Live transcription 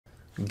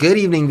Good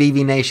evening,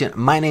 VV Nation.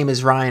 My name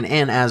is Ryan,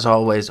 and as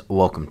always,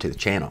 welcome to the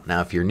channel.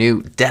 Now, if you're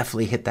new,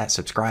 definitely hit that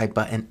subscribe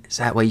button,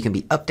 so that way you can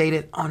be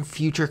updated on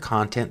future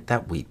content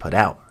that we put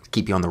out.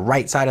 Keep you on the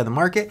right side of the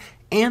market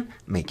and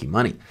make you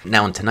money.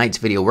 Now, in tonight's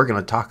video, we're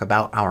going to talk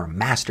about our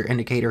master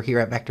indicator here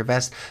at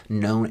VectorVest,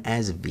 known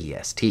as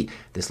VST.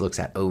 This looks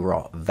at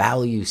overall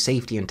value,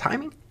 safety, and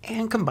timing,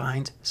 and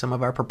combines some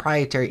of our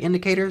proprietary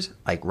indicators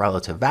like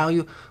relative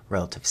value,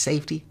 relative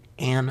safety,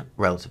 and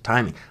relative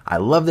timing. I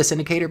love this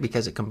indicator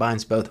because it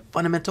combines both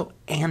fundamental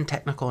and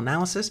technical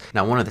analysis.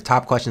 Now, one of the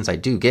top questions I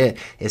do get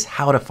is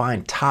how to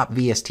find top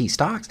VST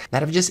stocks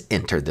that have just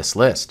entered this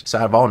list. So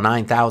out of all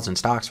 9,000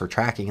 stocks we're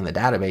tracking in the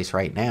database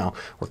right now,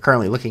 we're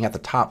currently looking at the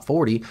top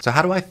 40. So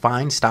how do I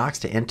find stocks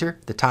to enter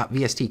the top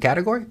VST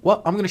category?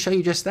 Well, I'm going to show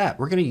you just that.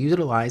 We're going to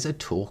utilize a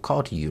tool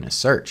called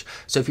Unisearch.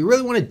 So if you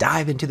really want to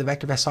dive into the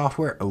VectorVest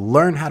software,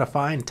 learn how to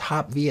find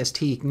top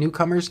VST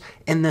newcomers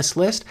in this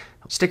list,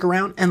 stick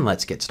around and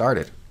let's get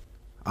started.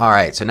 All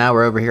right, so now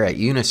we're over here at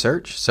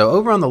Unisearch. So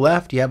over on the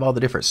left, you have all the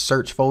different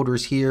search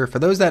folders here. For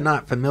those that are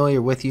not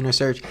familiar with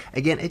Unisearch,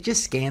 again, it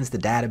just scans the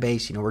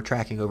database. You know, we're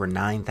tracking over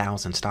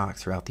 9,000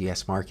 stocks throughout the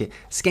US market.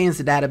 Scans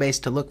the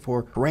database to look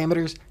for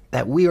parameters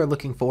that we are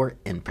looking for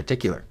in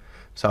particular.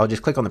 So I'll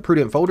just click on the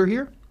prudent folder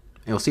here,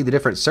 and you'll see the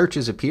different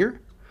searches appear.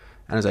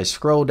 And as I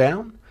scroll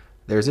down,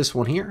 there's this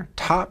one here,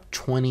 top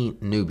 20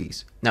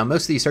 newbies. Now,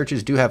 most of these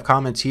searches do have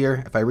comments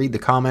here. If I read the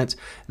comments,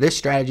 this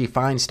strategy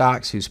finds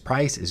stocks whose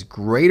price is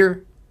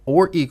greater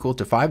or equal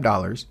to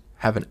 $5,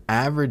 have an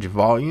average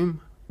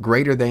volume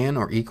greater than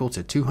or equal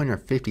to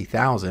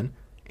 250,000,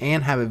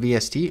 and have a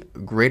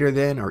VST greater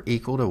than or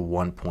equal to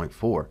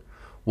 1.4.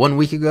 1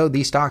 week ago,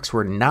 these stocks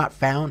were not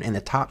found in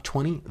the top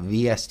 20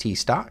 VST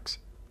stocks,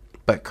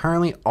 but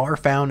currently are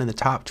found in the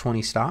top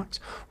 20 stocks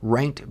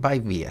ranked by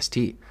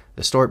VST.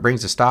 The sort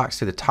brings the stocks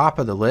to the top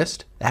of the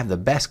list that have the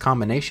best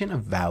combination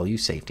of value,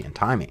 safety, and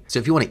timing. So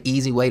if you want an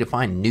easy way to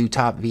find new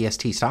top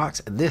VST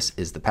stocks, this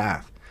is the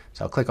path.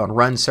 So I'll click on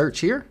Run Search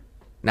here.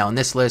 Now in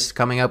this list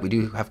coming up, we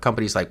do have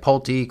companies like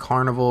Pulte,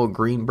 Carnival,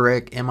 Green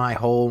Brick, MI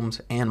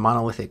Homes, and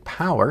Monolithic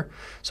Power.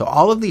 So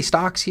all of these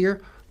stocks here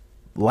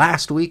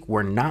last week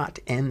were not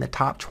in the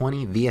top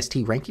 20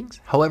 VST rankings.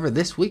 However,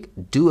 this week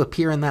do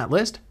appear in that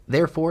list.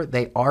 Therefore,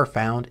 they are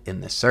found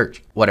in this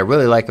search. What I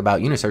really like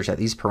about Unisearch is that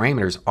these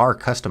parameters are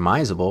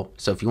customizable.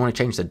 So if you want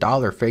to change the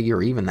dollar figure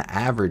or even the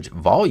average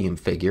volume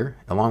figure,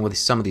 along with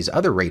some of these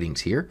other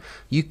ratings here,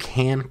 you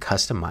can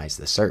customize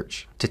the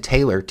search to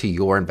tailor to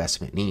your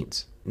investment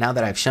needs. Now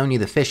that I've shown you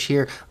the fish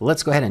here,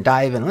 let's go ahead and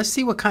dive in. Let's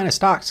see what kind of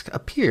stocks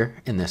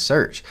appear in this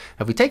search.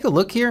 If we take a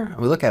look here,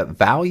 we look at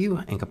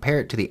value and compare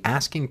it to the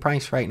asking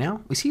price right now,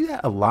 we see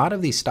that a lot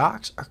of these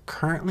stocks are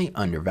currently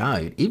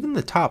undervalued. Even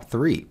the top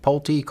three,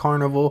 Pulte,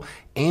 Carnival,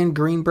 and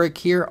Green Brick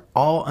here,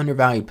 all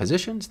undervalued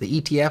positions. The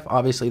ETF,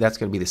 obviously that's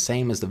going to be the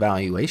same as the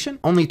valuation.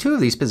 Only 2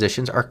 of these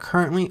positions are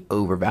currently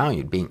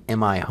overvalued, being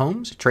MI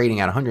Homes,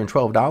 trading at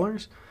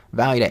 $112,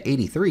 valued at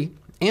 $83,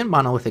 and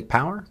Monolithic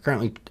Power,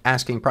 currently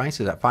asking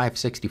price is at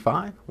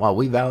 $565, while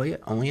we value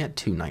it only at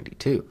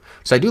 $292.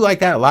 So I do like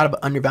that. A lot of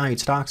undervalued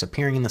stocks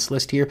appearing in this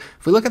list here.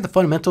 If we look at the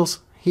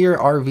fundamentals here,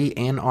 RV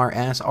and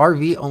RS,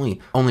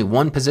 RV only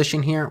one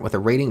position here with a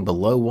rating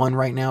below 1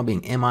 right now,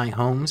 being MI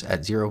Homes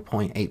at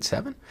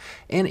 0.87.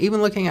 And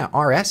even looking at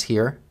RS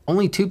here,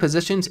 only 2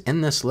 positions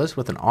in this list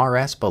with an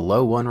RS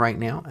below 1 right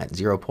now at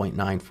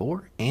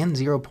 0.94 and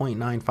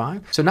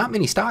 0.95. So not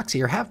many stocks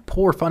here have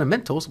poor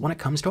fundamentals when it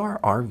comes to our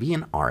RV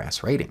and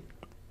RS rating.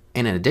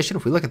 And in addition,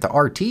 if we look at the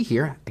RT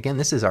here, again,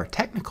 this is our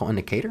technical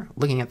indicator,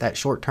 looking at that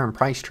short-term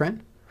price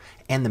trend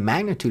and the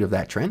magnitude of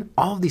that trend.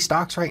 All of these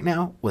stocks right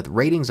now with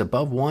ratings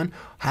above 1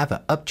 have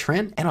an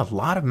uptrend and a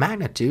lot of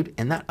magnitude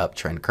in that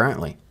uptrend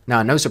currently.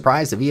 Now, no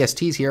surprise, the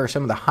VSTs here are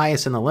some of the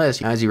highest in the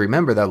list. As you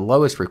remember, the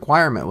lowest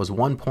requirement was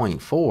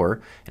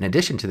 1.4. In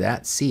addition to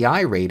that,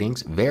 CI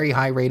ratings, very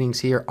high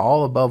ratings here,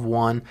 all above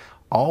 1,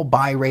 all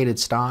buy-rated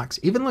stocks.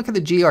 Even look at the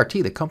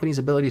GRT, the company's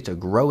ability to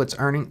grow its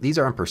earning. These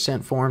are in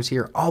percent forms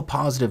here, all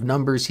positive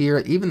numbers here,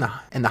 even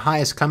the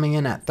highest coming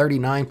in at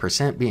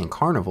 39% being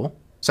Carnival.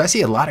 So I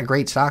see a lot of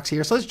great stocks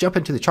here. So let's jump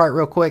into the chart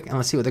real quick and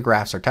let's see what the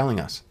graphs are telling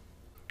us.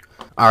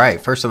 All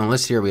right, first on the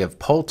list here, we have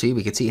Pulte.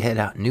 We can see it hit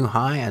a new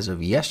high as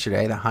of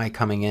yesterday, the high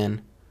coming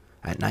in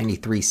at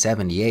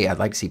 93.78. I'd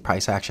like to see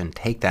price action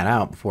take that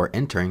out before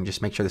entering,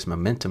 just make sure this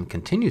momentum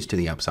continues to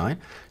the upside.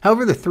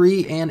 However, the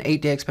 3 and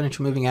 8-day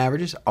exponential moving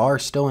averages are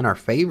still in our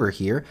favor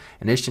here.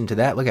 In addition to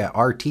that, look at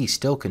RT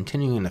still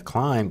continuing to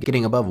climb,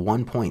 getting above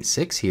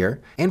 1.6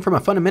 here. And from a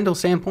fundamental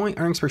standpoint,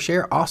 earnings per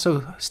share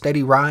also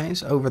steady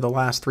rise over the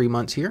last 3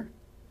 months here.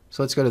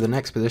 So let's go to the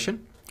next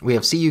position. We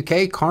have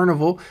CUK,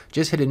 Carnival,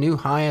 just hit a new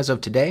high as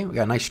of today. We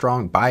got a nice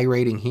strong buy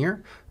rating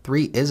here.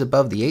 3 is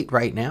above the 8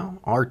 right now.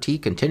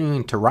 RT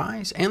continuing to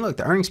rise. And look,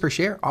 the earnings per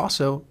share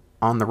also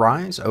on the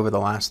rise over the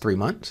last 3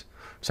 months.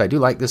 So I do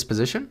like this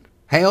position.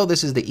 Hail,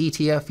 this is the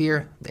ETF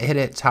here. They hit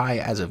its high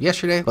as of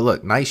yesterday. But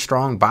look, nice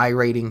strong buy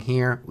rating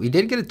here. We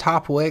did get a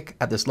top wick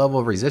at this level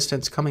of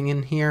resistance coming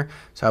in here.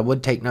 So I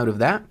would take note of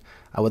that.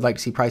 I would like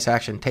to see price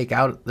action take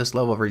out this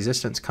level of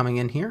resistance coming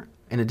in here.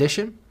 In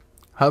addition,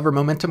 However,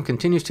 momentum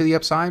continues to the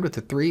upside with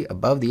the 3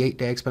 above the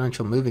 8-day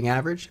exponential moving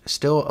average,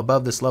 still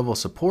above this level of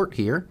support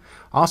here.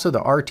 Also,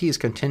 the RT is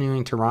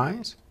continuing to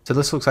rise. So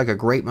this looks like a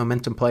great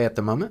momentum play at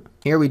the moment.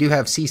 Here we do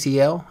have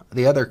CCL,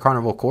 the other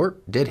Carnival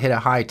Corp, did hit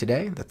a high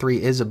today. The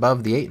 3 is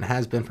above the 8 and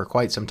has been for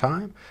quite some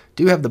time.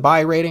 Do have the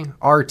buy rating,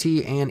 RT,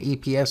 and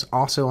EPS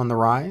also on the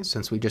rise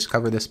since we just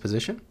covered this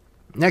position.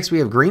 Next, we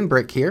have Green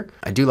Brick here.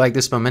 I do like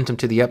this momentum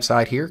to the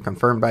upside here,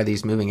 confirmed by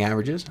these moving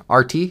averages.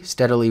 RT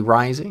steadily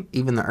rising,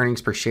 even the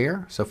earnings per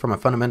share. So from a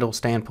fundamental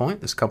standpoint,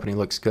 this company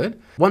looks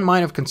good. One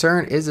line of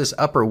concern is this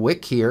upper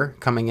wick here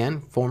coming in,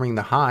 forming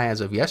the high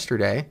as of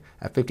yesterday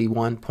at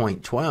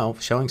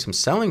 51.12, showing some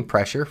selling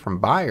pressure from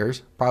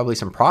buyers, probably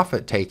some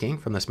profit taking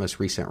from this most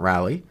recent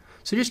rally.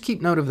 So just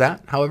keep note of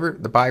that. However,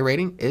 the buy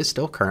rating is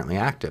still currently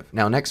active.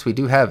 Now next we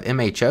do have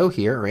MHO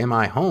here, or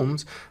MI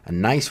Homes, a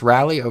nice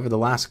rally over the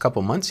last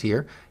couple months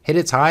here. Hit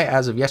its high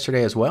as of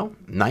yesterday as well.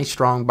 Nice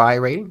strong buy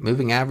rating.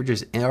 Moving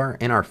averages are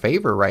in our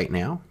favor right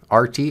now.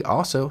 RT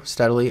also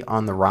steadily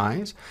on the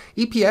rise.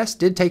 EPS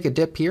did take a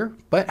dip here,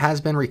 but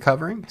has been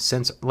recovering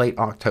since late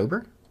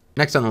October.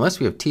 Next on the list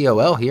we have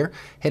TOL here.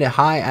 Hit a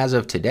high as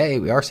of today.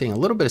 We are seeing a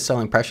little bit of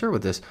selling pressure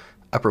with this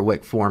upper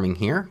wick forming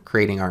here,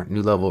 creating our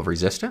new level of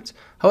resistance.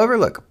 However,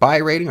 look, buy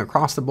rating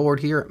across the board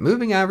here,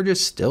 moving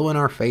averages still in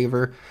our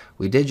favor.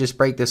 We did just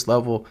break this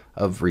level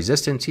of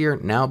resistance here,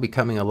 now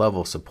becoming a level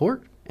of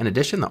support. In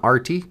addition, the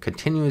RT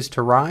continues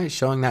to rise,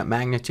 showing that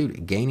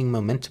magnitude, gaining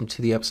momentum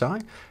to the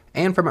upside.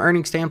 And from an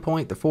earnings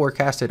standpoint, the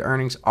forecasted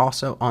earnings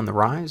also on the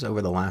rise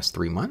over the last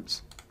 3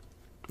 months.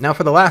 Now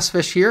for the last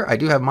fish here, I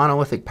do have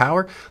Monolithic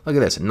Power. Look at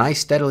this, nice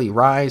steadily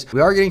rise.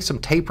 We are getting some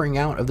tapering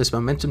out of this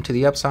momentum to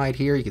the upside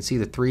here. You can see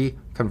the 3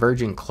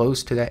 converging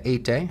close to that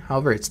 8-day.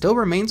 However, it still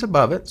remains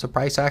above it, so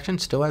price action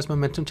still has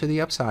momentum to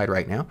the upside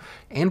right now.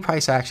 And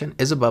price action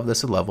is above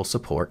this level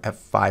support at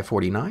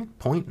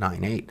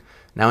 549.98.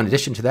 Now in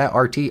addition to that,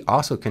 RT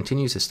also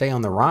continues to stay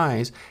on the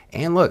rise.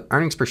 And look,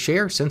 earnings per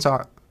share since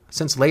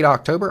late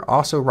October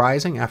also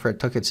rising after it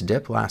took its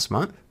dip last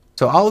month.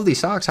 So all of these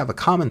stocks have a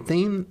common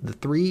theme. The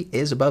 3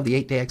 is above the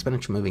 8-day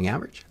exponential moving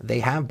average. They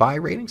have buy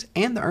ratings,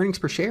 and the earnings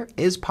per share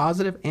is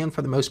positive and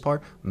for the most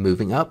part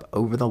moving up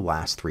over the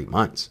last 3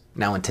 months.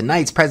 Now in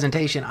tonight's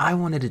presentation, I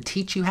wanted to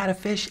teach you how to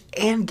fish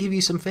and give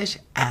you some fish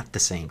at the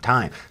same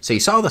time. So you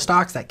saw the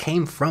stocks that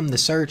came from the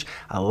search.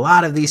 A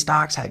lot of these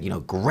stocks had,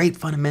 great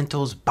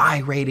fundamentals, buy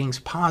ratings,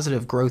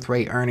 positive growth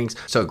rate earnings.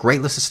 So a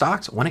great list of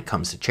stocks when it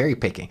comes to cherry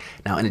picking.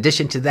 Now in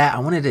addition to that, I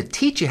wanted to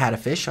teach you how to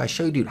fish. So I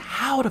showed you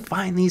how to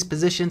find these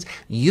positions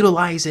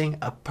utilizing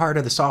a part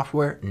of the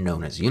software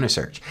known as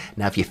Unisearch.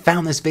 Now if you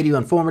found this video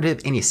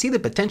informative and you see the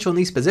potential in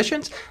these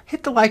positions,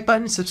 hit the like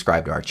button and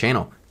subscribe to our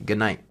channel. Good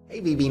night.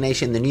 Hey VB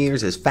Nation, the New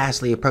Year's is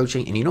fastly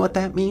approaching, and you know what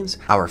that means?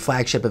 Our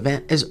flagship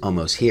event is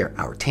almost here.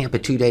 Our Tampa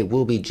 2-Day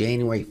will be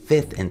January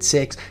 5th and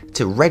 6th.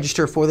 To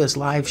register for this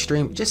live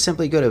stream, just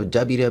simply go to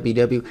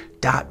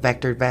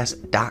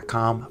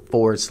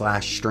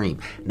www.vectorvest.com/stream.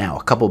 Now,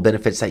 a couple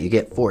benefits that you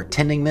get for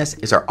attending this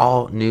is our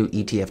all-new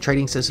ETF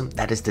trading system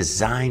that is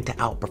designed to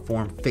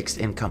outperform fixed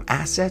income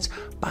assets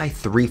by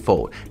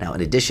 3-fold. Now,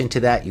 in addition to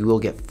that, you will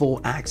get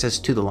full access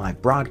to the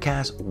live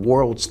broadcast,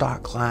 world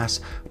stock class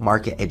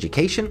market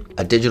education,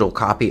 a digital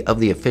copy of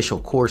the official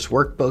course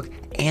workbook,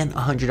 and a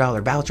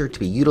 $100 voucher to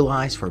be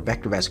utilized for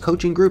VectorVest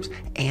coaching groups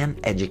and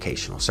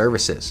educational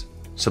services.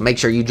 So make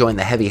sure you join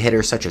the heavy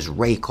hitters such as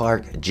Ray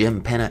Clark,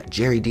 Jim Penna,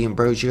 Jerry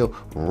D'Ambrosio,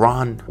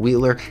 Ron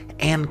Wheeler,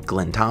 and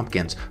Glenn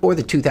Tompkins for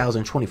the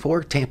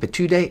 2024 Tampa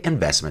 2-Day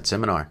Investment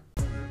Seminar.